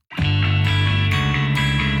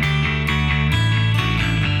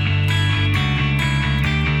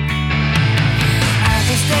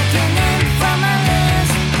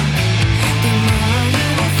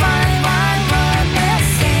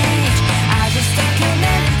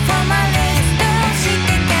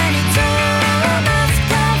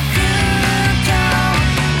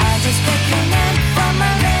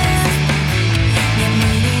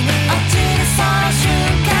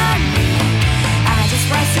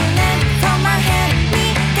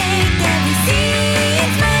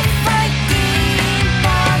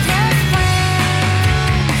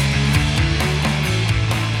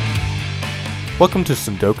Welcome to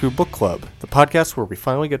Sundoku Book Club, the podcast where we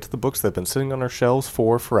finally get to the books that have been sitting on our shelves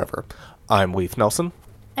for forever. I'm Leif Nelson.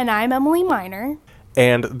 And I'm Emily Miner.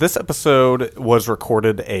 And this episode was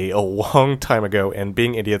recorded a long time ago, and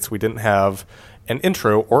being idiots, we didn't have an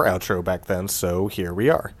intro or outro back then, so here we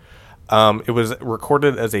are. It was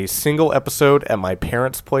recorded as a single episode at my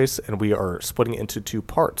parents' place, and we are splitting it into two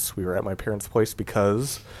parts. We were at my parents' place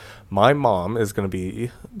because my mom is going to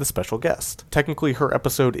be the special guest. Technically, her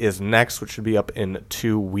episode is next, which should be up in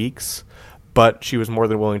 2 weeks, but she was more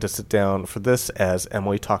than willing to sit down for this as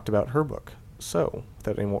Emily talked about her book. So,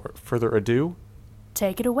 without any more further ado,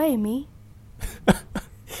 take it away, me.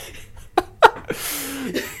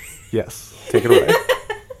 Yes, take it away.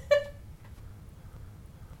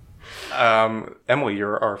 Emily,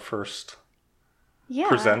 you're our first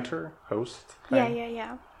presenter, host thing.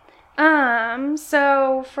 Yeah.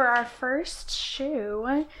 So for our first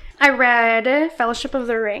shoe, I read Fellowship of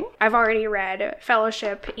the Ring. I've already read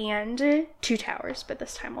Fellowship and Two Towers, but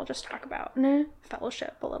this time we'll just talk about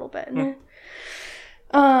Fellowship a little bit.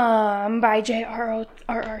 By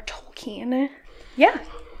J.R.R. Tolkien. Yeah,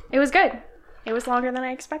 it was good. It was longer than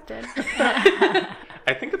I expected.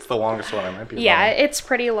 I think it's the longest one. I might be wrong. Yeah, it's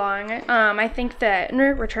pretty long. I think that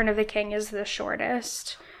Return of the King is the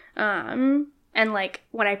shortest. And, like,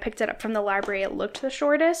 when I picked it up from the library, it looked the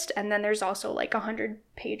shortest. And then there's also, like, 100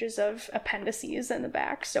 pages of appendices in the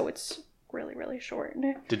back. So it's really, really short.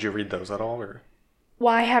 Did you read those at all? Or?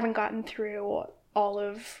 Well, I haven't gotten through all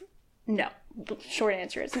of... No. The short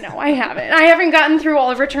answer is no, I haven't. I haven't gotten through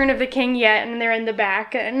all of Return of the King yet, and they're in the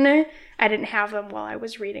back. And I didn't have them while I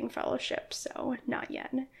was reading Fellowship, so not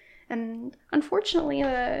yet. And unfortunately,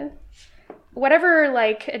 whatever,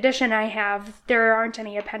 like, edition I have, there aren't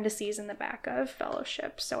any appendices in the back of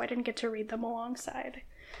Fellowship, so I didn't get to read them alongside.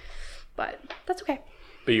 But that's okay.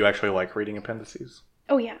 But you actually like reading appendices?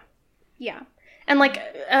 Oh, yeah. Yeah. And, like,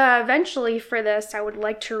 eventually for this, I would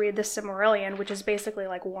like to read the Silmarillion, which is basically,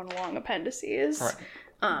 like, one long appendices. Right.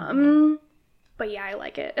 But yeah, I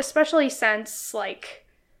like it. Especially since, like,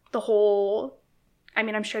 the whole... I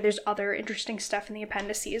mean, I'm sure there's other interesting stuff in the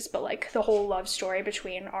appendices, but, like, the whole love story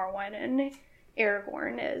between Arwen and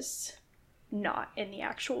Aragorn is not in the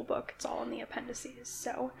actual book. It's all in the appendices.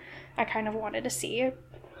 So I kind of wanted to see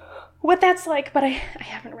what that's like, but I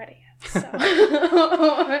haven't read it yet. So.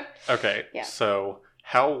 Okay, yeah. So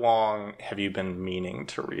how long have you been meaning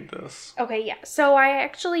to read this? Okay, yeah. So I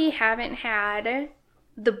actually haven't had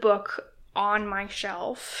the book on my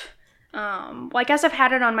shelf. Well, I guess I've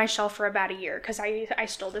had it on my shelf for about a year because I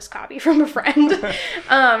stole this copy from a friend.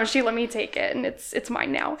 She let me take it, and it's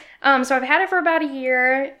mine now. So I've had it for about a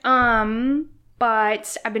year.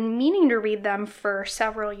 But I've been meaning to read them for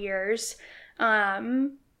several years.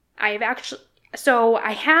 So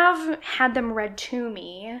I have had them read to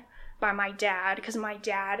me by my dad, because my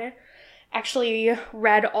dad actually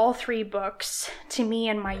read all 3 books to me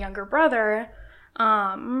and my younger brother,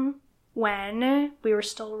 when we were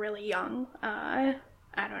still really young. I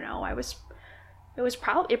don't know,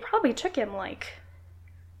 it probably took him like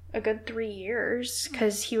a good 3 years,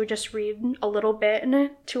 because he would just read a little bit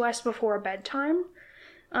to us before bedtime.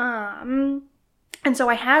 And so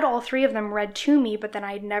I had all 3 of them read to me, but then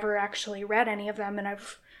I'd never actually read any of them, and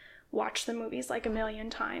I've watched the movies like a million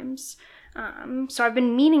times. So I've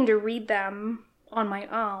been meaning to read them on my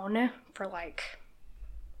own for like,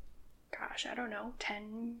 gosh, I don't know,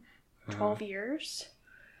 10, 12 years.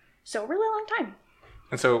 So a really long time.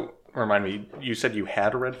 And so, remind me, you said you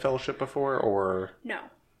had read Fellowship before, or? No.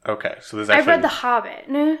 Okay, so there's actually... I've read The Hobbit.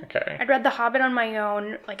 Okay. I'd read The Hobbit on my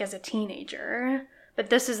own, like, as a teenager. But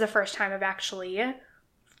this is the first time I've actually,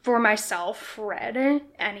 for myself, read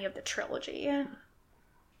any of the trilogy.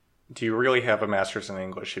 Do you really have a master's in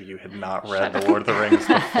English if you had not read The Lord of the Rings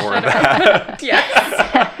before that?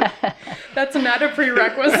 Yes. That's not a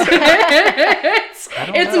prerequisite.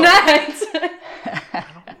 It's not. I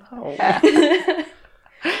don't know.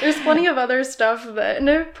 There's plenty of other stuff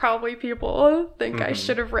that probably people think I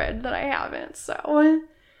should have read that I haven't, so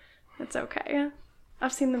it's okay.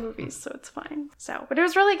 I've seen the movies, so it's fine. So, but it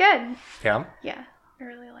was really good. Yeah? Yeah, I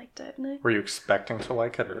really liked it. Were you expecting to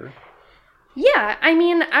like it, or? Yeah, I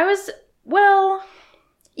mean, well,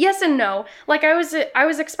 yes and no. Like, I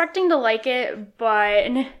was expecting to like it,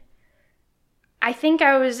 but I think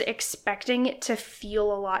I was expecting it to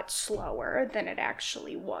feel a lot slower than it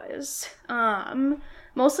actually was.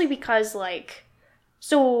 Mostly because, like,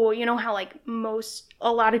 so, you know how, like,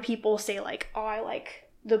 a lot of people say, like, oh, I like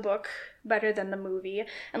the book better than the movie.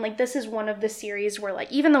 And, like, this is one of the series where,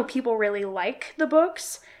 like, even though people really like the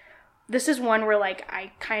books, this is one where, like,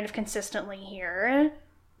 I kind of consistently hear,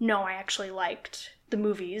 no, I actually liked the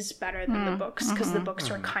movies better than the books, because the books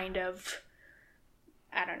are kind of,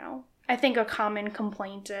 I don't know. I think a common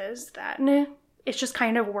complaint is that it's just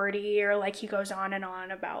kind of wordy, or like he goes on and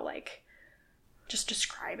on about like just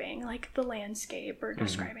describing like the landscape or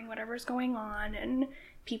describing whatever's going on, and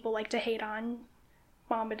people like to hate on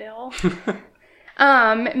Bombadil.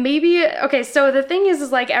 Maybe, okay, so the thing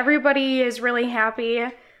is like everybody is really happy,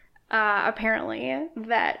 apparently,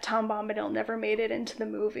 that Tom Bombadil never made it into the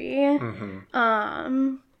movie.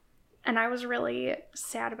 And I was really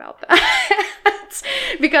sad about that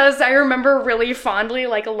because I remember really fondly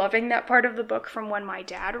like loving that part of the book from when my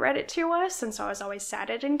dad read it to us, and so I was always sad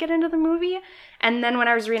it didn't get into the movie. And then when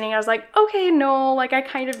I was reading, I was like, okay, no, like I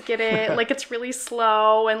kind of get it. Like it's really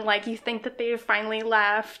slow, and like you think that they've finally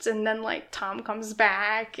left, and then like Tom comes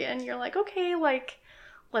back, and you're like, okay, like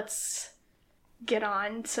let's get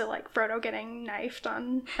on to like Frodo getting knifed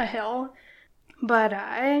on a hill. But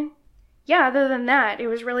yeah, other than that, it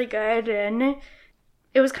was really good, and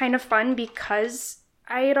it was kind of fun because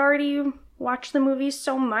I had already watched the movie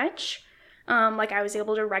so much. Like I was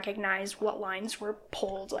able to recognize what lines were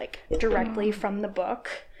pulled like directly from the book,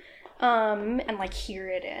 and like hear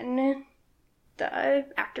it in the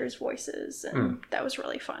actors' voices, and that was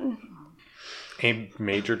really fun. Any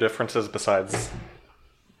major differences besides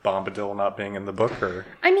Bombadil not being in the book, or?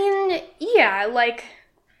 I mean, yeah, like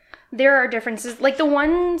there are differences. Like the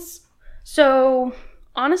ones. So,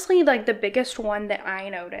 honestly, like, the biggest one that I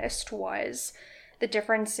noticed was the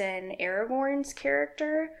difference in Aragorn's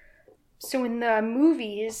character. So, in the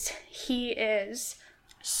movies, he is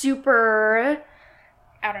super,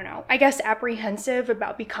 I don't know, I guess apprehensive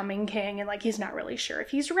about becoming king, and, like, he's not really sure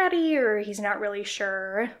if he's ready, or he's not really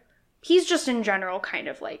sure. He's just, in general, kind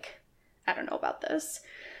of, like, I don't know about this.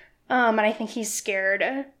 And I think he's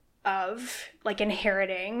scared of, like,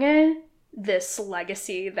 inheriting this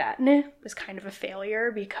legacy that was kind of a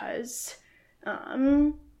failure because,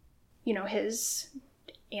 you know, his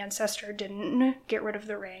ancestor didn't get rid of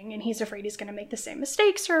the ring, and he's afraid he's going to make the same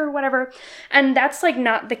mistakes or whatever. And that's, like,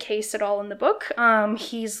 not the case at all in the book.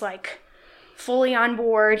 He's, like, fully on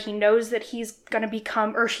board. He knows that he's going to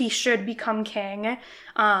become, or he should become king.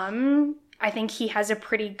 I think he has a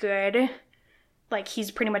pretty good, like, he's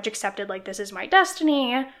pretty much accepted, like, this is my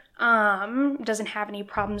destiny. Doesn't have any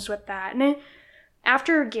problems with that. And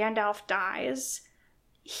after Gandalf dies,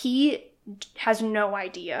 he has no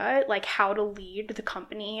idea, like, how to lead the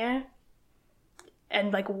company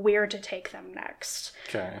and, like, where to take them next.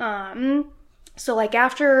 Okay. So, like,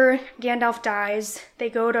 after Gandalf dies,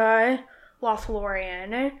 they go to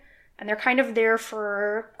Lothlorien, and they're kind of there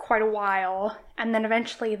for quite a while, and then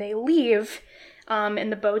eventually they leave,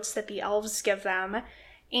 in the boats that the elves give them,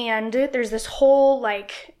 and there's this whole,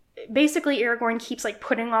 like, basically Aragorn keeps like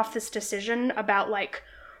putting off this decision about like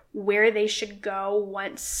where they should go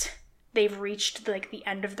once they've reached like the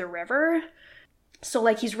end of the river. So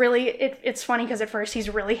like he's really, it's funny because at first he's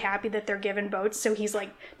really happy that they're given boats, so he's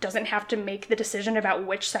like doesn't have to make the decision about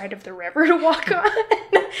which side of the river to walk on.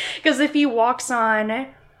 Because if he walks on,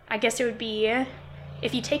 I guess it would be,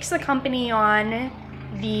 if he takes the company on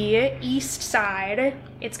the east side,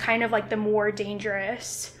 it's kind of like the more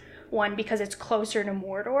dangerous one because it's closer to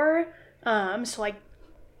Mordor. So like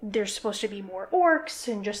there's supposed to be more orcs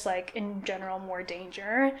and just like in general more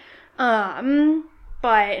danger.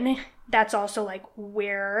 But that's also like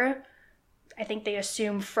where I think they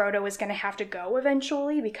assume Frodo is going to have to go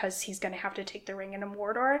eventually because he's going to have to take the ring into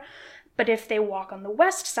Mordor. But if they walk on the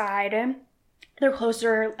west side, they're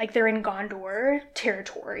closer, like they're in Gondor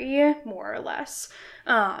territory, more or less.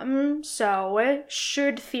 So it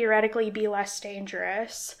should theoretically be less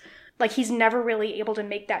dangerous. Like, he's never really able to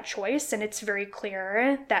make that choice, and it's very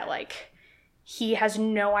clear that, like, he has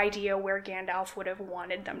no idea where Gandalf would have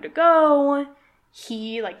wanted them to go.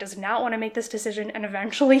 He, like, does not want to make this decision, and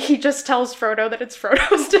eventually he just tells Frodo that it's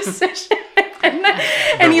Frodo's decision.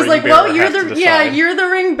 and he's like, well, you're the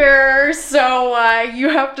ring bearer, so you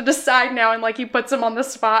have to decide now. And, like, he puts him on the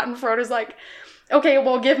spot, and Frodo's like, okay,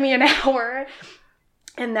 well, give me an hour.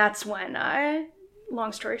 And that's when,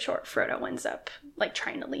 long story short, Frodo ends up, like,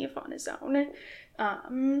 trying to leave on his own.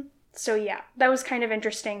 So yeah, that was kind of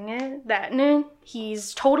interesting that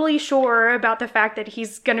he's totally sure about the fact that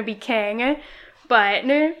he's gonna be king, but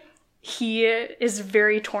he is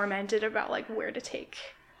very tormented about, like, where to take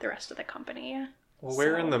the rest of the company. Well,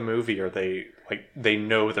 where in the movie are they, like, they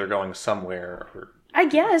know they're going somewhere? Or... I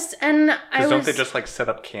guess, and don't they just, like, set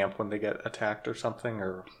up camp when they get attacked or something,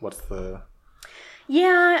 or what's the...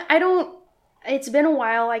 Yeah, it's been a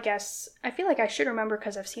while, I guess. I feel like I should remember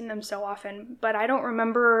because I've seen them so often, but I don't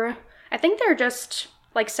remember. I think they're just,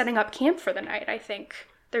 like, setting up camp for the night, I think.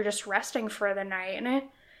 they're just resting for the night.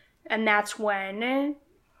 And that's when,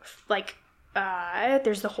 like,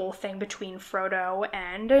 there's the whole thing between Frodo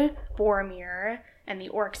and Boromir and the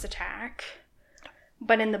orcs attack.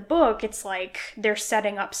 But in the book, it's like they're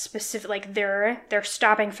setting up specific, like they're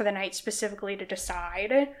stopping for the night specifically to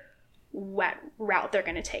decide what route they're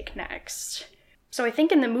going to take next. So I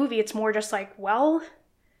think in the movie, it's more just like, well,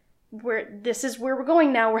 this is where we're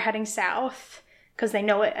going now. We're heading south, because they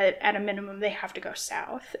know at a minimum they have to go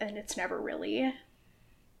south, and it's never really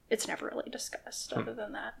discussed other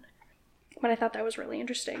than that. But I thought that was really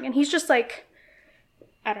interesting. And he's just like,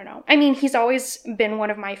 I don't know. I mean, he's always been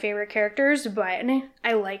one of my favorite characters, but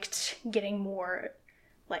I liked getting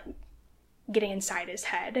inside his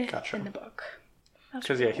head in the book.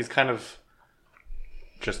 Because, he's kind of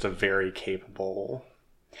just a very capable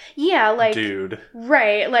dude.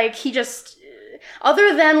 Right. Like, he just,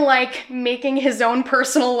 other than, like, making his own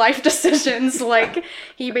personal life decisions, like,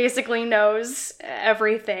 he basically knows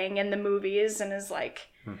everything in the movies and is like,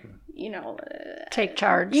 you know, take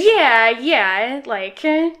charge. Yeah, like,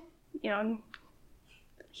 you know,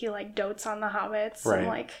 he like dotes on the hobbits and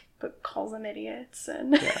like calls them idiots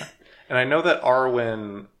and And I know that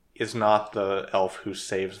Arwen is not the elf who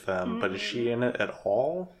saves them, but is she in it at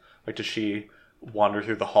all? Like, does she wander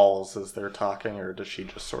through the halls as they're talking, or does she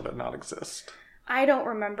just sort of not exist? I don't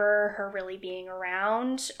remember her really being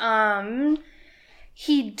around.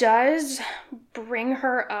 He does bring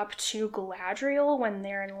her up to Galadriel when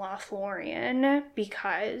they're in Lothlorien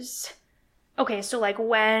because... Okay, so, like,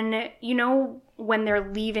 when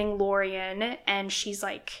they're leaving Lorien and she's,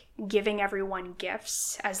 like, giving everyone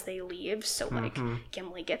gifts as they leave. So, like,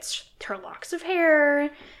 Gimli gets her locks of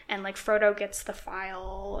hair and, like, Frodo gets the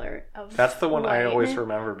file of That's the one light. I always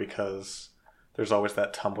remember because there's always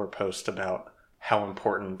that Tumblr post about how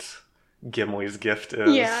important Gimli's gift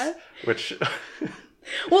is. Yeah. Which...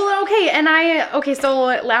 Well, so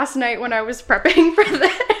last night when I was prepping for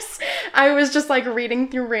this, I was just like reading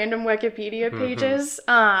through random Wikipedia pages.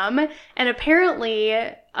 And apparently,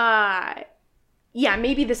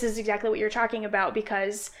 maybe this is exactly what you're talking about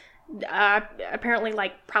because apparently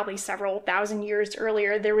like probably several thousand years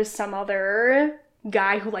earlier, there was some other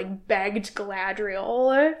guy who like begged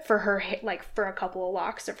Galadriel for her, like for a couple of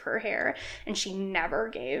locks of her hair, and she never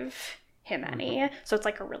gave him any. So it's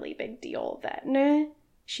like a really big deal that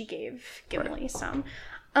she gave Gimli some.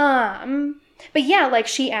 But yeah, like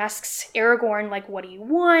she asks Aragorn, like, what do you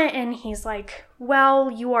want? And he's like,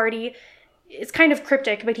 well, you already, it's kind of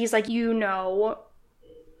cryptic, but he's like, you know,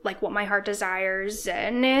 like what my heart desires.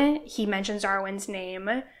 And he mentions Arwen's name.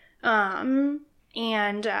 And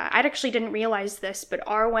I actually didn't realize this, but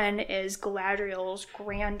Arwen is Galadriel's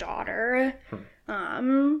granddaughter.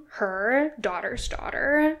 Her daughter's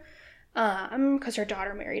daughter. Because her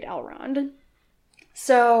daughter married Elrond.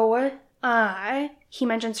 So, he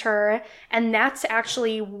mentions her, and that's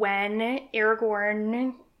actually when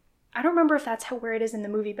Aragorn, I don't remember if that's where it is in the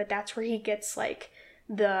movie, but that's where he gets, like,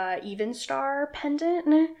 the Evenstar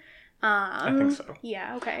pendant. I think so.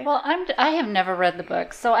 Yeah, okay. Well, I have never read the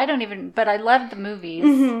book, so I don't even, but I loved the movies,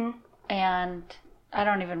 and I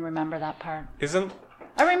don't even remember that part.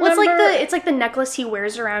 I remember. Well, it's like the necklace he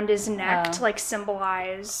wears around his neck to like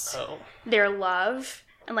symbolize their love,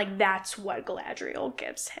 and like that's what Galadriel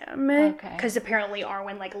gives him. Okay. Because apparently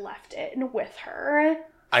Arwen like left it with her.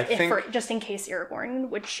 I think just in case Aragorn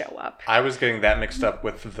would show up. I was getting that mixed up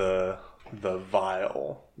with the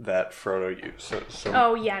vial that Frodo used.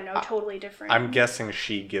 So totally different. I'm guessing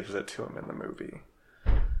she gives it to him in the movie.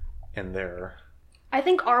 I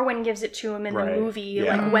think Arwen gives it to him in the movie,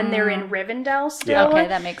 like when they're in Rivendell still. Yeah, okay,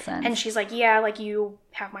 that makes sense. And she's like, yeah, like you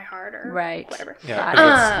have my heart or whatever. Yeah,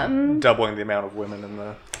 because it's doubling the amount of women in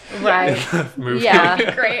the, in the movie.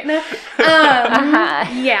 Yeah. Great.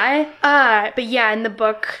 But yeah, in the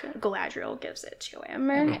book, Galadriel gives it to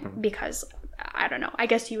him because, I don't know, I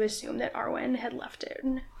guess you assume that Arwen had left it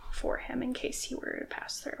for him in case he were to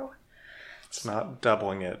pass through. It's not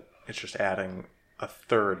doubling it, it's just adding a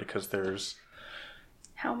third because there's...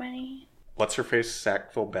 How many? What's her face?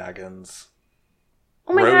 Sackville Baggins.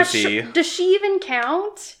 Oh my Rosie. gosh, does she even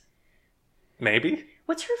count? Maybe?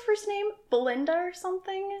 What's her first name? Belinda or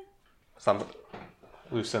something?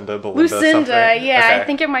 Lucinda, Belinda, something. Lucinda, yeah, Okay. I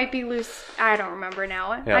think it might be I don't remember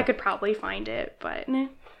now. Yeah. I could probably find it, but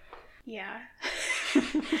yeah.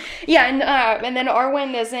 Yeah, and then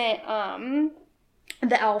Arwen isn't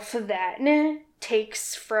the elf that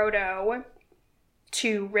takes Frodo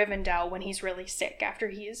to Rivendell when he's really sick after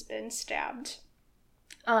he has been stabbed.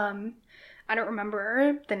 I don't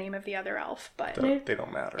remember the name of the other elf, but they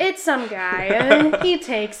don't matter. It's some guy. He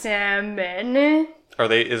takes him, and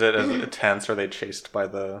is it as tense? Are they chased by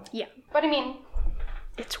the? Yeah, but I mean,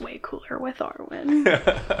 it's way cooler with Arwen.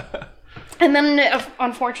 And then,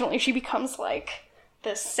 unfortunately, she becomes like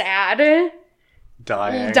this sad,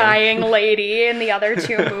 dying lady in the other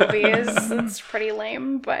two movies. It's pretty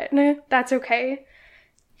lame, but that's okay.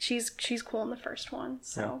 She's cool in the first one,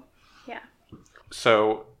 so yeah.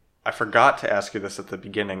 So I forgot to ask you this at the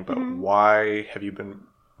beginning, but why have you been?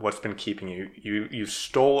 What's been keeping you? You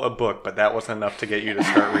stole a book, but that wasn't enough to get you to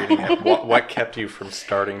start reading it. What kept you from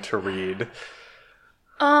starting to read?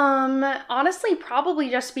 Honestly,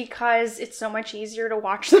 probably just because it's so much easier to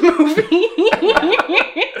watch the movies.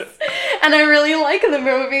 And I really like the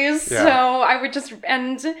movies, so I would just,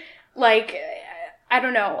 and like, I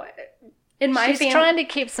don't know. In my She's trying to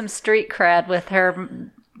keep some street cred with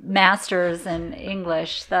her master's in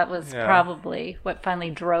English. That was probably what finally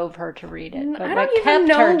drove her to read it. But I don't even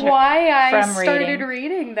know why I started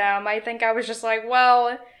reading them. I think I was just like,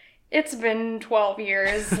 well, it's been 12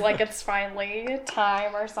 years, like it's finally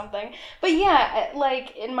time or something. But yeah,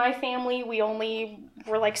 like in my family, we only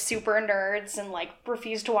were like super nerds and like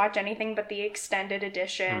refused to watch anything but the extended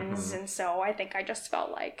editions. And so I think I just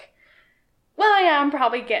felt like, well, yeah, I'm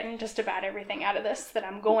probably getting just about everything out of this that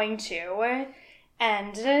I'm going to.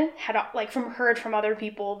 And had like heard from other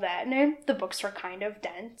people that the books were kind of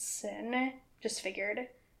dense, and just figured,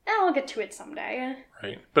 I'll get to it someday.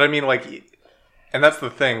 Right. But I mean, like, and that's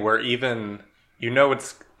the thing where even,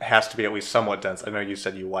 it has to be at least somewhat dense. I know you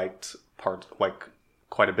said you liked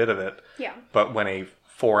quite a bit of it. Yeah. But when a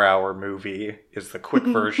 4-hour movie is the quick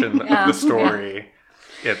version of the story,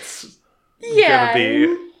 it's gonna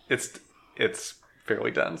be, it's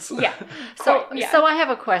fairly dense. Yeah. So I have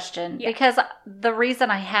a question, because the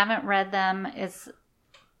reason I haven't read them is,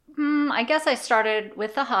 I guess I started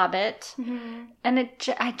with The Hobbit, and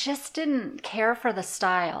I just didn't care for the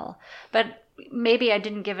style. But maybe I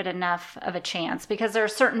didn't give it enough of a chance, because there are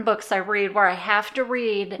certain books I read where I have to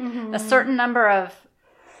read a certain number of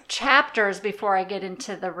chapters before I get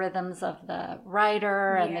into the rhythms of the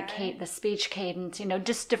writer and the speech cadence,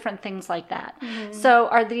 just different things like that. So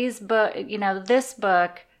are these this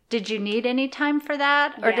book, did you need any time for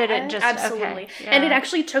that, or did it just absolutely? Okay. And it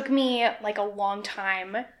actually took me like a long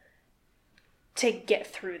time to get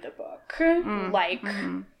through the book.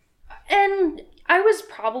 And I was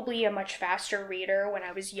probably a much faster reader when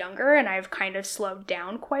I was younger, and I've kind of slowed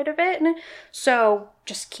down quite a bit. So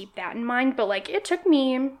just keep that in mind. But like, it took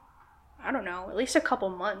me, I don't know, at least a couple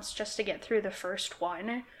months just to get through the first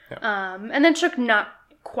one. Yeah. And then took not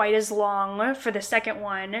quite as long for the second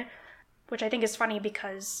one, which I think is funny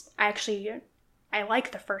because I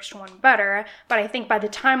like the first one better. But I think by the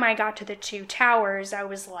time I got to the Two Towers, I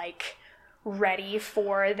was like ready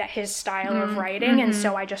for his style of writing, and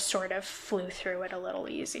so I just sort of flew through it a little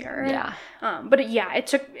easier. Yeah. But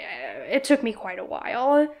it took me quite a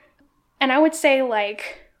while, and I would say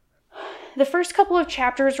like the first couple of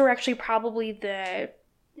chapters were actually probably the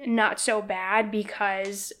not so bad,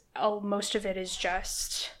 because most of it is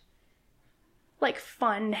just like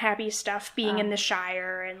fun, happy stuff, being in the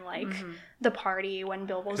Shire and like the party when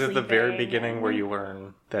Bilbo's leaving. Is it the very beginning where you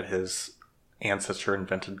learn that his ancestor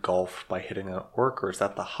invented golf by hitting an orc, or is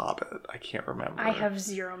that The Hobbit? I can't remember. I have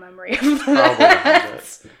zero memory of that. Probably The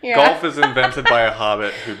Hobbit. Yeah. Golf is invented by a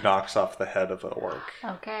hobbit who knocks off the head of an orc.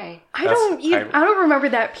 Okay. I don't remember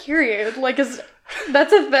that period. Like,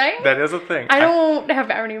 that's a thing? That is a thing. I don't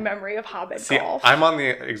have any memory of Hobbit golf. I'm on the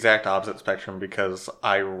exact opposite spectrum, because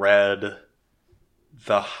I read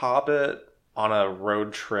The Hobbit on a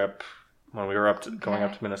road trip when we were going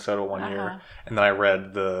up to Minnesota one year, and then I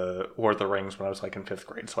read the Lord of the Rings when I was like in 5th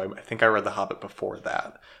grade. So I think I read The Hobbit before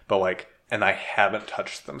that, but and I haven't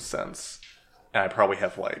touched them since. And I probably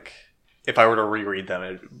have if I were to reread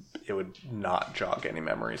them, it would not jog any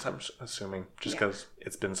memories, I'm assuming, just because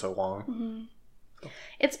it's been so long. So.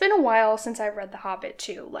 It's been a while since I read The Hobbit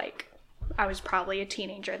too. I was probably a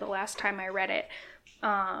teenager the last time I read it.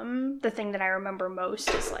 The thing that I remember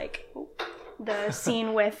most is the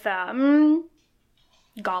scene with Gollum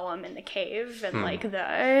in the cave,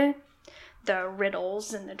 and the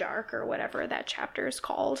riddles in the dark, or whatever that chapter is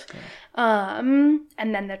called. And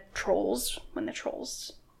then the trolls, when the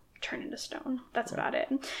trolls turn into stone. That's about it.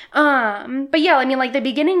 But yeah, I mean, the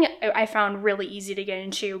beginning I found really easy to get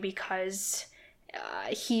into, because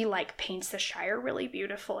he paints the Shire really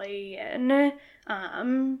beautifully, and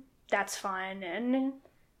that's fun. And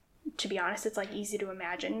to be honest, it's easy to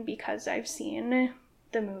imagine because I've seen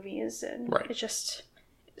the movies, and it just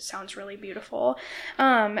sounds really beautiful.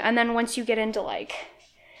 And then once you get into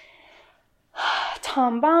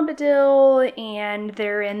Tom Bombadil, and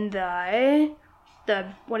they're in the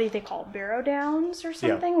what do they call it, Barrow Downs or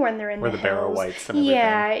something, when they're in where the Barrow hills. Wights and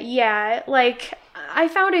everything. Yeah. Like, I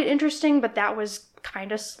found it interesting, but that was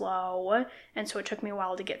kind of slow, and so it took me a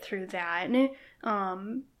while to get through that.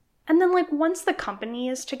 And then, like, once the company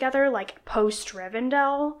is together, like post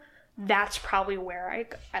Rivendell, that's probably where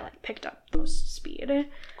I like picked up those speed.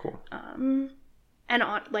 Cool. And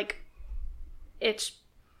on like, it's.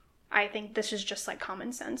 I think this is just like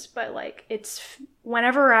common sense, but like it's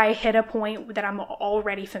whenever I hit a point that I'm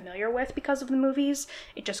already familiar with because of the movies,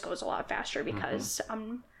 it just goes a lot faster because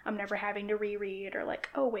I'm never having to reread or like,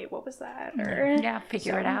 oh wait, what was that? Or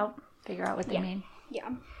figure it out. Figure out what they mean. Yeah.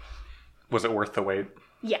 Was it worth the wait?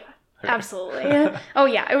 Yeah, absolutely. Oh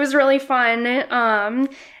yeah, it was really fun.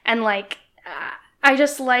 And like I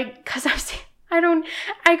just like because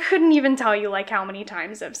I couldn't even tell you like how many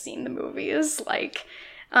times I've seen the movies like.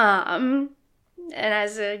 And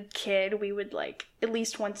as a kid, we would like at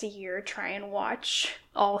least once a year try and watch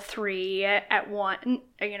all three at one,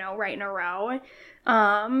 right in a row.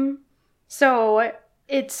 So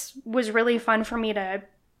it was really fun for me to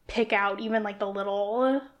pick out even like the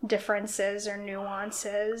little differences or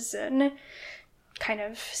nuances and kind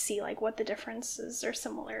of see like what the differences or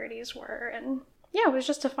similarities were. And yeah, it was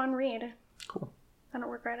just a fun read. Cool. I don't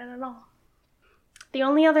regret it at all. The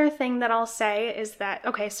only other thing that I'll say is that,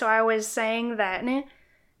 okay, so I was saying that,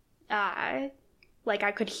 like,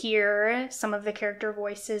 I could hear some of the character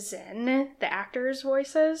voices in the actors'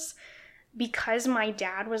 voices because my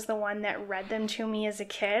dad was the one that read them to me as a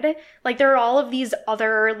kid. Like, there are all of these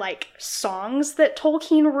other, like, songs that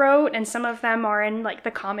Tolkien wrote, and some of them are in, like,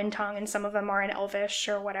 the common tongue, and some of them are in Elvish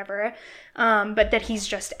or whatever, but that he's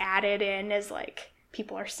just added in as, like,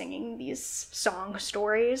 people are singing these song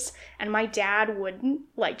stories, and my dad would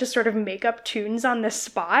like just sort of make up tunes on the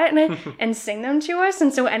spot and sing them to us.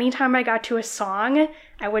 And so anytime I got to a song,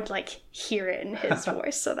 I would like hear it in his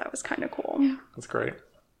voice. So that was kind of cool. That's great.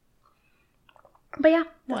 But yeah,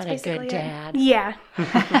 what that's a basically good dad. It. Yeah,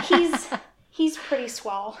 he's pretty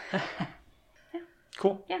swell. Yeah.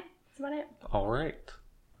 Cool. Yeah, that's about it. All right.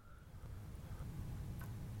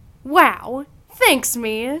 Wow. Thanks,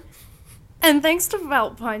 Mia. And thanks to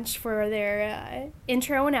Felt Punch for their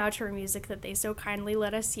intro and outro music that they so kindly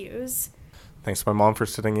let us use. Thanks to my mom for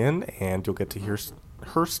sitting in, and you'll get to hear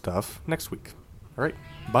her stuff next week. All right.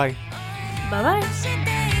 Bye.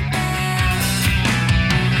 Bye-bye.